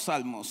libro de los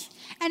Salmos.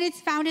 And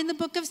it's found in the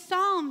book of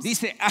Psalms.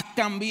 Dice, has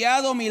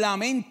cambiado mi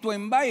lamento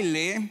en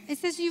baile It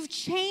says, you've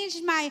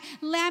changed my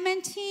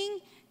lamenting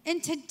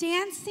into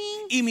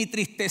dancing y mi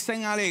tristeza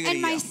en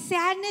and my alegría.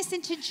 sadness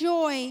into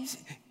joy.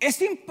 Es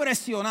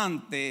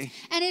impresionante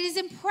And it is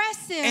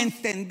impressive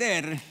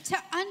entender to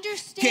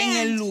que en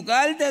el understand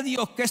lugar de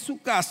Dios, que es su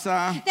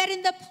casa, that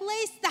in the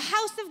place, the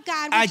house of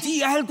God, which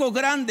allí algo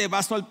grande va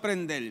a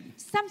sorprender.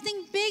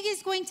 something big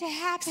is going to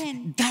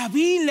happen.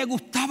 David le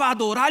gustaba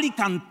adorar y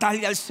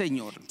cantarle al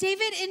Señor.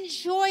 David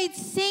enjoyed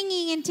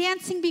singing and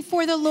dancing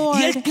before the Y Lord.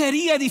 él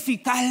quería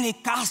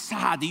edificarle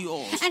casa a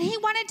Dios. And he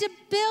wanted to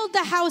build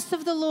the house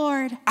of the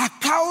Lord. A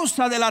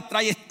causa de la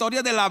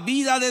trayectoria de la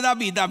vida de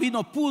David, David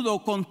no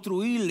pudo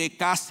construirle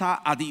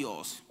casa a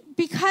Dios.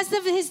 Because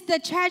of the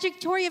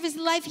trajectory of his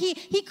life, he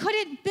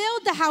couldn't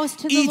build the house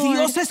to the Y Lord.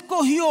 Dios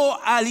escogió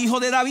al hijo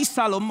de David,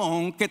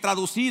 Salomón, que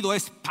traducido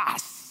es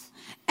paz.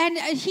 And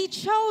he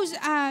chose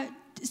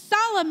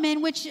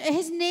Solomon, which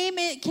his name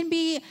it can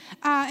be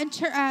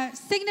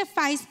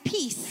signifies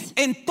peace.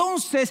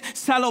 Entonces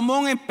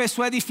Salomón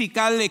empezó a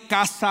edificarle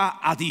casa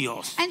a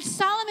Dios. And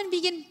Solomon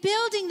began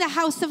building the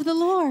house of the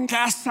Lord,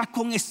 Casa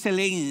con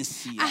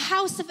excelencia. a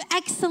house of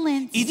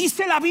excellence. Y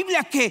dice la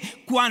Biblia que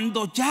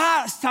cuando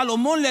ya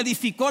Salomón le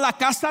edificó la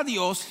casa a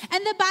Dios,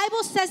 And the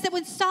Bible says that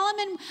when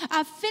Solomon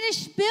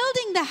finished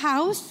building the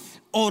house,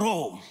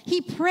 oró. he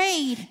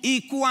prayed.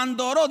 Y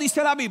cuando oró, dice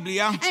la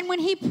Biblia, And when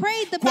he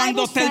prayed, the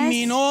cuando Bible says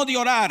terminó de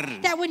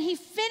orar, that when he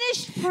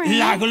finished praying,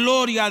 la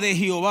gloria de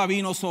Jehová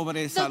vino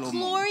sobre the Salomón.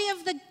 glory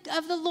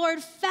of the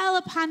Lord fell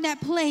upon that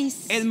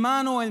place.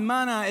 Hermano,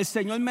 hermana, el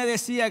Señor me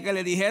decía que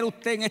le dijera a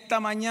usted en esta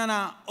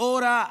mañana,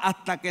 ora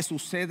hasta que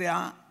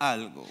suceda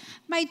algo.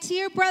 My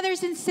dear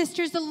brothers and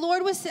sisters, the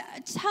Lord was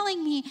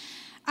telling me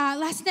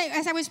last night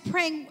as I was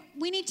praying,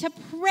 we need to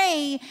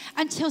pray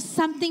until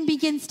something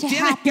begins to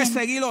Tienes que happen.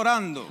 seguir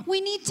orando. We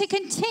need to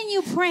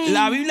continue praying.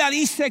 La Biblia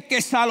dice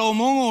que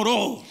Salomón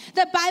oró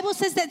The Bible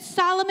says that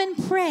Solomon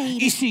prayed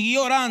y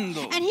siguió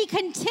orando. and he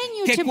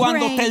continued Que to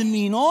cuando pray.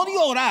 terminó de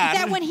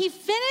That orar, when he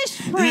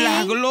finished la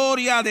praying,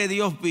 gloria de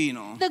Dios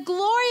vino. the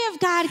glory of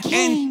God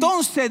came.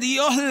 Entonces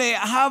Dios le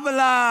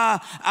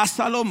habla a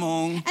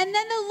Salomón And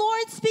then the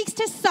Lord speaks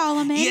to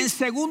Solomon y en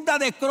Segunda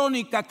de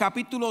Crónicas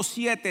capítulo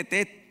 7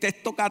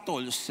 texto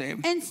 14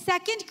 in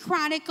 2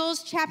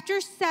 Chronicles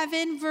chapter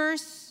 7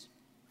 verse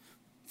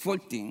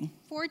 14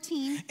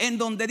 14. en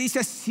donde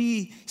dice,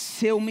 si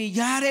se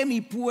humillare mi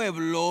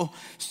pueblo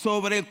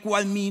sobre el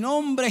cual mi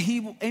nombre es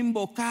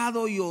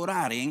invocado y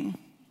oraren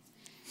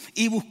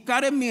y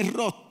buscaren mi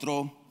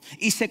rostro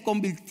y se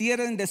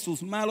convirtieren de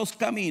sus malos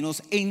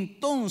caminos,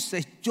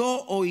 entonces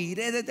yo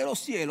oiré desde los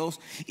cielos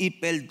y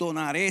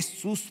perdonaré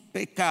sus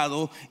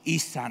pecados y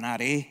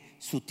sanaré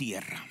su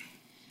tierra.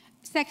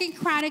 2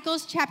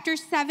 Chronicles chapter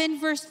 7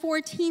 verse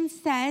 14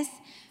 says,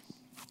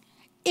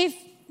 if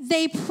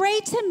they pray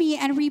to me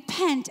and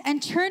repent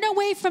and turn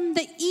away from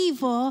the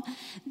evil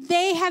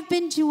they have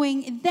been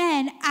doing,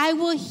 then I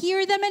will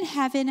hear them in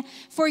heaven,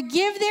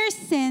 forgive their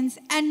sins,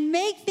 and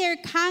make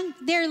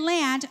their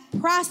land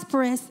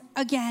prosperous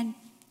again.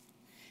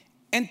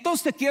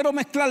 Entonces quiero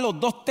mezclar los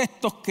dos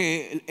textos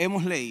que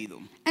hemos leído.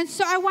 And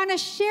so I want to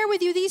share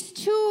with you these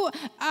two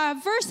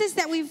verses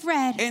that we've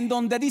read. En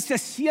donde dice,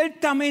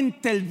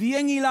 ciertamente el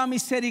bien y la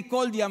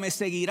misericordia me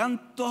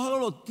seguirán todos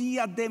los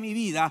días de mi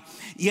vida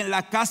y en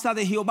la casa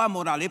de Jehová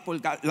moraré por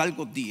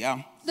largos días.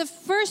 the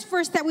first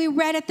verse that we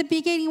read at the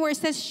beginning where it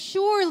says,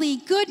 surely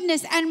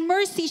goodness and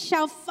mercy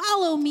shall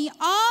follow me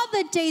all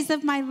the days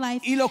of my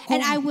life,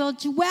 and I will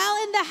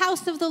dwell in the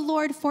house of the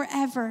Lord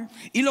forever.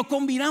 Y lo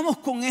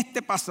combinamos con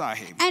este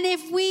pasaje, And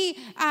if we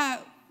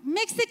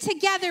mix it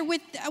together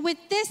with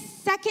this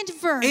second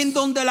verse, en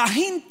donde la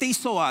gente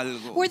hizo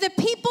algo. where the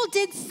people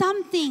did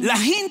something. La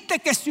gente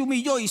que se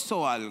humilló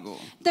hizo algo.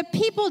 The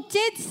people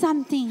did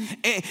something.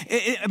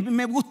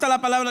 Me gusta la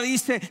palabra,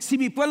 dice, si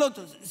mi pueblo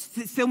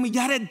se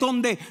humillare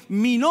donde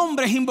mi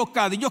nombre es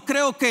invocado. Yo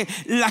creo que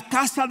la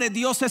casa de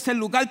Dios es el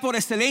lugar por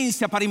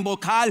excelencia para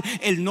invocar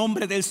el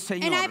nombre del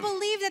Señor. And I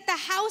believe that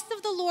the house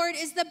of the Lord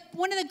is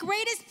one of the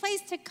greatest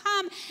places to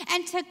come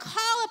and to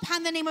call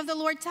upon the name of the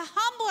Lord, to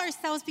humble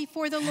ourselves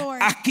before the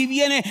Lord. Aquí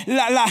viene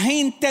la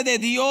gente de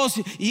Dios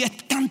y es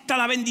tanta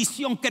la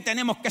bendición que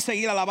tenemos que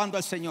seguir alabando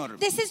al Señor.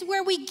 This is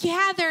where we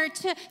gather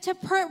to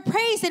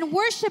praise and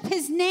worship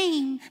His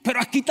name. Pero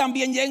aquí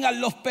también llegan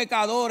los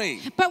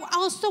pecadores. But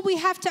also we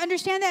have to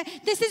understand that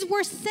this is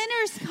where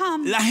sinners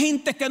come. La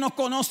gente que no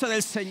conoce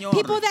del Señor.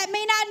 People that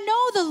may not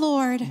know the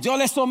Lord. Yo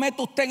le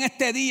someto a usted en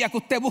este día que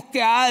usted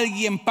busque a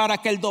alguien para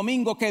que el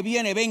domingo que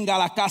viene venga a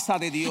la casa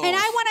de Dios. And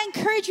I want to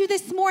encourage you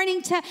this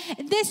morning to,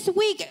 this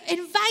week,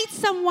 invite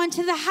someone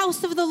to the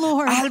house of the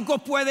Lord. Algo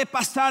puede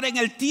pasar en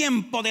el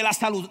tiempo de la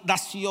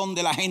saludación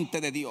de la gente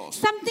de Dios.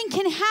 Something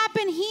can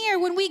happen here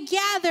when we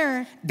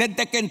gather.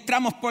 Desde que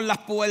entramos por las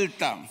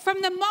puertas.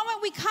 From the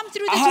moment we come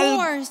through the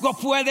doors. Algo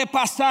puede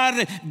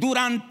pasar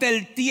durante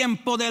el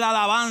tiempo de la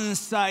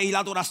alabanza y la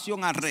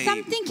adoración al Rey.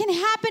 Something can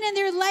happen in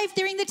their life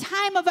during the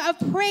time of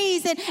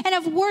praise and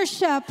of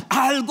worship.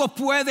 Algo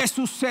puede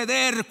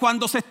suceder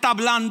cuando se está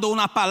hablando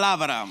una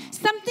palabra.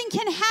 Something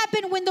can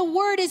happen when the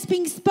word is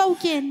being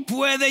spoken.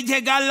 Puede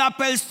llegar la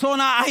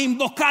persona a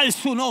invocar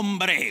su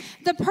nombre.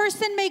 The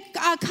person may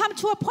come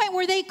to a point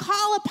where they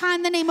call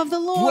upon the name of the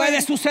Lord.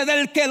 Puede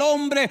suceder que el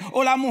hombre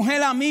o la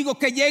mujer amigo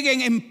que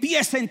lleguen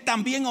empiecen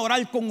también a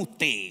orar con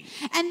usted.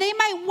 And they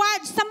might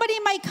watch, somebody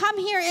might come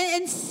here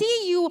and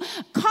see you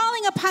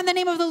calling upon the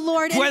name of the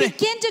Lord and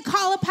begin to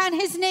call upon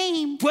His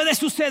name. Puede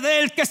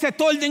suceder que se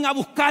tornen a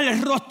buscar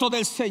el rostro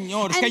del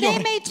Señor. And they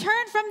may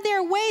turn from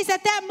their ways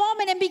at that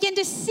moment and begin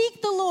to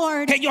seek the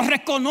Lord. Que ellos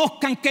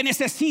reconozcan que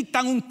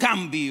necesitan un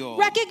cambio.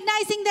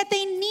 Recognizing that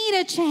they need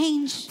a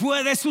change.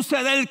 Puede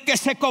suceder que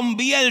se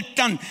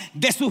conviertan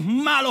de sus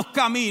malos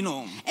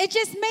caminos. It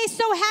just may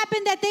so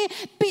happen that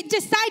they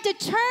decide to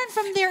turn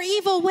from their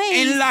evil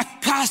ways. En la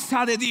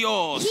casa de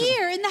Dios.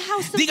 Here in the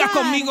house of Diga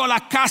God. conmigo, la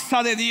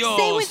casa de Dios.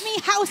 Say with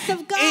me, house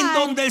of God. En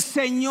donde el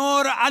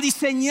Señor ha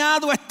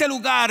diseñado este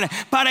lugar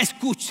para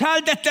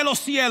escuchar desde los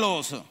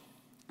cielos.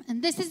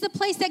 And this is the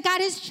place that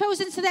God has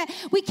chosen so that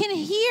we can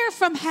hear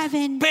from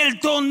heaven.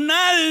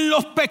 Perdonar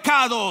los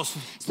pecados.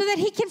 So that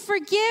He can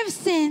forgive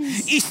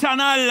sins. Y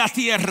sanar la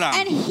tierra.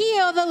 And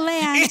heal the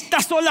land.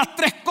 Estas son las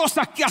tres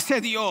cosas que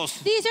hace Dios.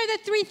 These are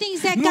the three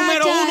things that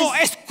Número God uno,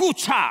 does.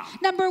 escucha.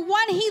 Number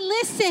one, He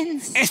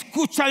listens.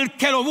 Escucha al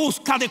que lo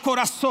busca de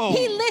corazón.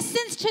 He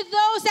listens to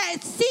those that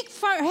seek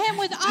for Him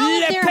with all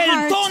Le of their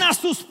perdona heart.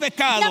 sus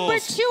pecados. Number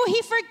two,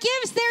 He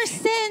forgives their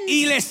sins.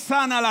 Y le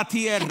sana la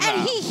tierra.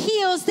 And He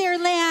heals their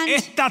land.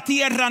 Esta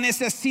tierra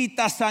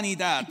necesita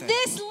sanidad.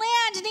 This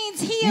land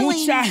needs healing.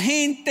 Mucha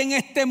gente en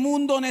este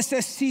mundo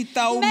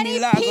necesita un Many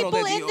milagro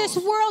people de in this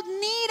Dios. world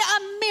need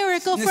a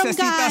miracle from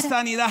Necesita God.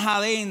 sanidad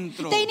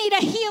adentro. They need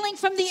a healing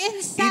from the Y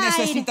inside.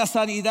 necesita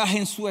sanidad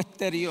en su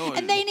exterior.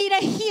 And they need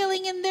a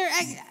healing in their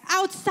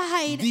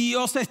outside.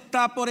 Dios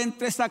está por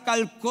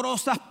entresacar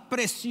cosas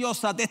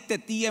preciosas de este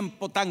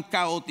tiempo tan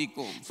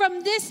caótico.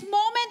 From this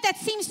moment that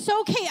seems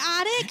so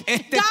chaotic,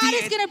 Este God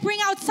is going to bring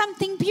out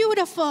something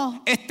beautiful.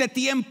 Este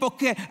tiempo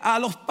que a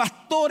los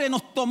pastores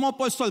nos tomó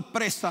por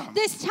sorpresa.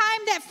 This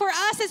time that for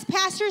us as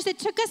pastors, it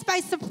took us by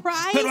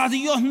surprise. Pero a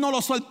Dios no lo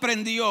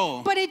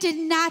sorprendió. But it did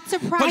not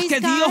surprise Porque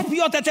Dios God.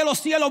 vio desde los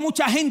cielos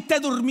mucha gente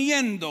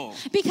durmiendo.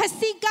 Because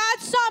see, God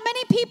saw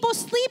many people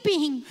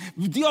sleeping.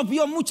 Dios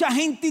vio mucha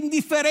gente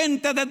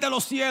indiferente desde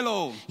los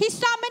cielos. He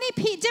saw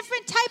many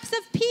different types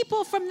of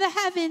people from the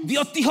heavens.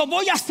 Dios dijo,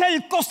 voy a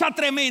hacer cosa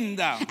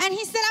tremenda. And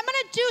He said, I'm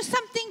going to do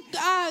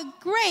something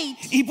great.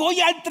 Y voy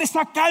a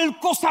entresacar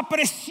cosa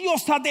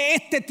preciosa de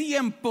este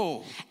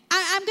tiempo.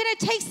 I'm going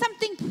to take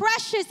something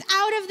precious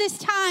out of this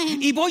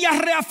time. Y voy a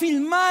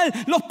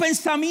reafirmar los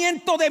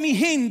pensamientos de mi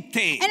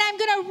gente. And I'm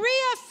going to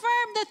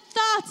reaffirm the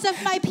thoughts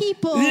of my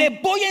people.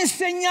 Les voy a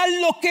enseñar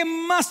lo que es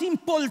más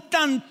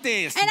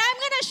importante. And I'm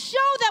going to show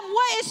them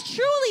what is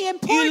truly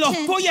Y los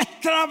important. voy a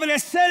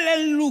establecer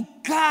en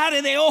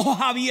lugares de ojos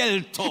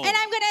abiertos. And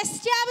I'm going to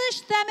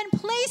establish them in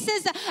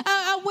places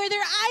where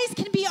their eyes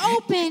can be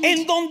opened.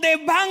 En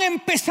donde van a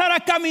empezar a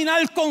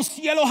caminar con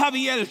cielos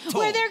abiertos.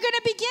 Where they're going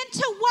to begin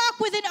to walk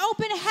with an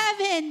open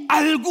heaven.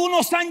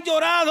 Algunos han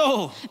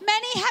llorado.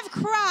 Many have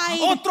cried.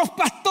 Otros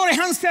pastores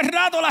han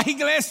cerrado las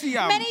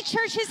iglesias. Many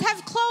churches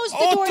have closed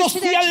the doors Otros to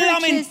se their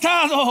han churches.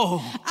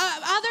 lamentado.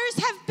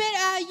 Others have been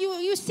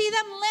you see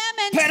them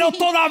Pero lamenting.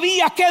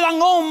 todavía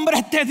quedan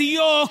hombres de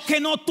Dios que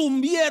no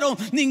tuvieron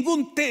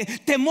ningún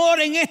temor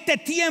en este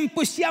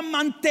tiempo y se han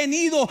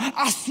mantenido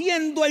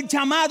haciendo el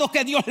llamado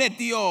que Dios les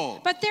dio.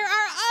 But there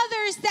are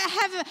others that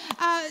have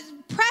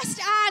pressed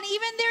on,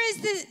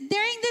 even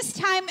during this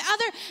time,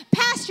 other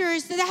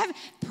pastors that have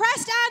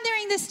pressed on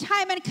during this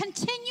time and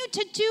continue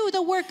to do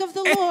the work of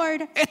the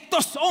Lord.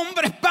 Estos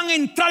hombres van a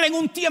entrar en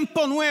un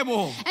tiempo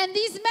nuevo. And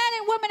these men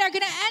and women are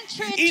going to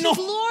enter Y into nos-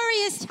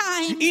 glorious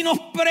times. Y nos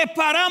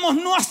preparamos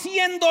no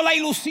haciendo la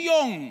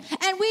ilusión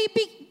And we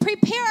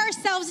prepare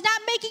ourselves,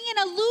 not making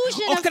an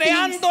illusion o of things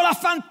creando la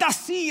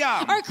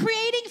fantasía. or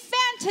creating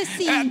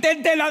fantasy.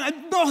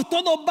 No,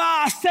 todo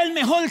va a ser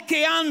mejor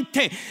que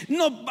antes.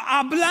 No,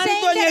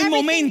 hablando en el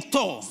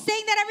momento.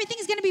 Saying that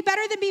everything's going to be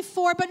better than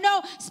before, but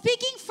no,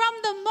 speaking from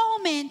the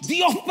moment.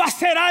 Dios va a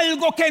hacer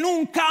algo que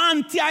nunca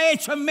antes ha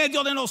hecho en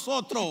medio de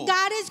nosotros.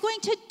 God is going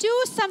to do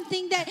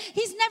something that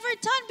He's never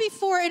done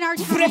before in our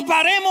time.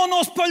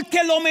 Preparémonos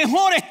porque lo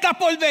mejor está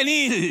por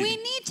venir. We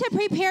need to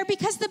prepare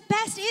because the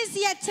best is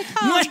yet to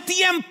No come. es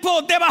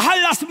tiempo de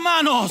bajar las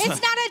manos.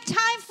 It's not a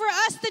time for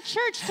us, the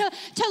church,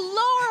 to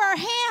lower our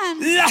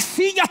hands. Las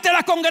sillas de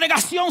la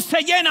congregación se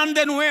llenan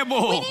de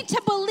nuevo. We need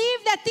to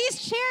believe that these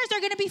chairs are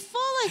going to be full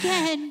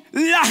again.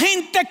 La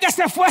gente que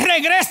se fue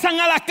regresan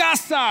a la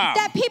casa.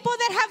 That people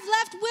that have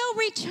left will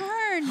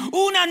return.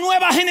 Una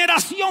nueva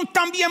generación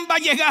también va a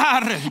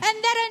llegar. And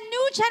that a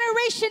new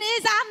generation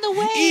is on the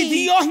way. Y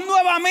Dios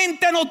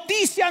nuevamente nos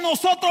dice a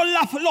nosotros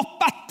los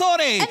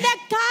pastores, And that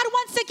God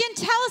once again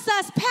tells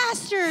us,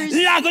 pastors,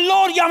 la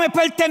gloria me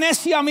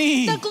pertenece a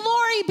mí. the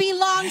glory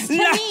belongs to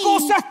Las me.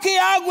 cosas que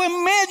hago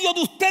en medio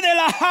de ustedes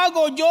las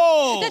hago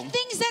yo. The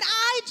things that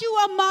I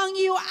do among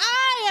you,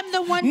 I am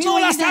the one No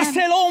doing las hace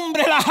them. el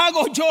hombre, las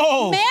hago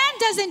yo. Man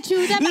doesn't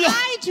do them,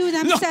 I do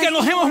them, Los says que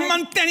nos the hemos Lord.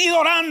 mantenido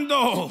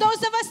orando.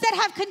 Those of us that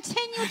have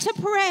continued to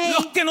pray,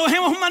 Los que nos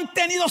hemos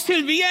mantenido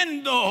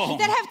sirviendo.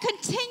 that have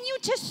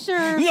continued to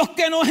serve, Los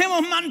que nos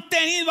hemos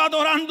mantenido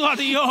adorando a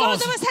Dios.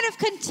 those of us that have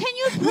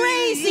continued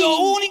praising. Lo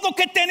único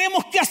que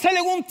tenemos que hacer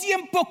en un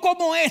tiempo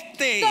como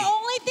este The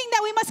only thing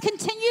that we must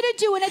continue to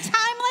do in a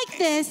time like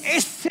this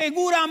es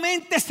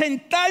seguramente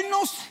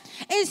sentarnos,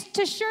 is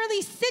to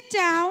surely sit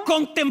down,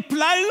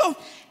 contemplarlo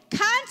y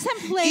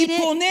contemplate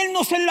it,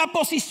 ponernos en la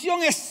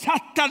posición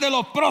exacta de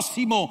lo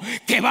próximo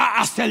que va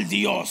a hacer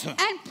Dios.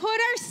 and put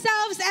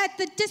ourselves at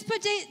the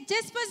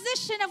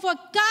disposition of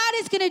what God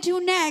is going to do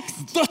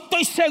next. Yo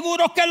estoy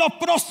seguro que lo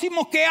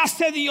próximo que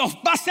hace Dios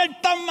va a ser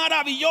tan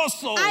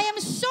maravilloso I am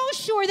so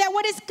sure that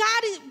what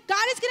God is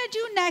going to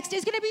do next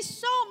is going to be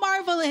so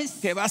marvelous.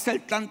 que va a ser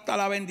tanta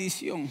la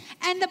bendición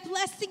And the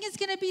blessing is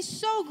going to be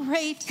so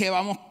great que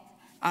vamos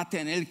a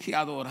tener que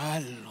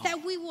adorarlo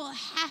that we will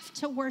have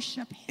to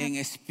worship Him en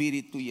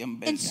espíritu y en in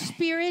verdad.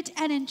 spirit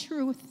and in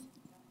truth.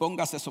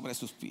 Póngase sobre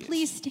sus pies.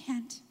 Please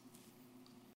stand.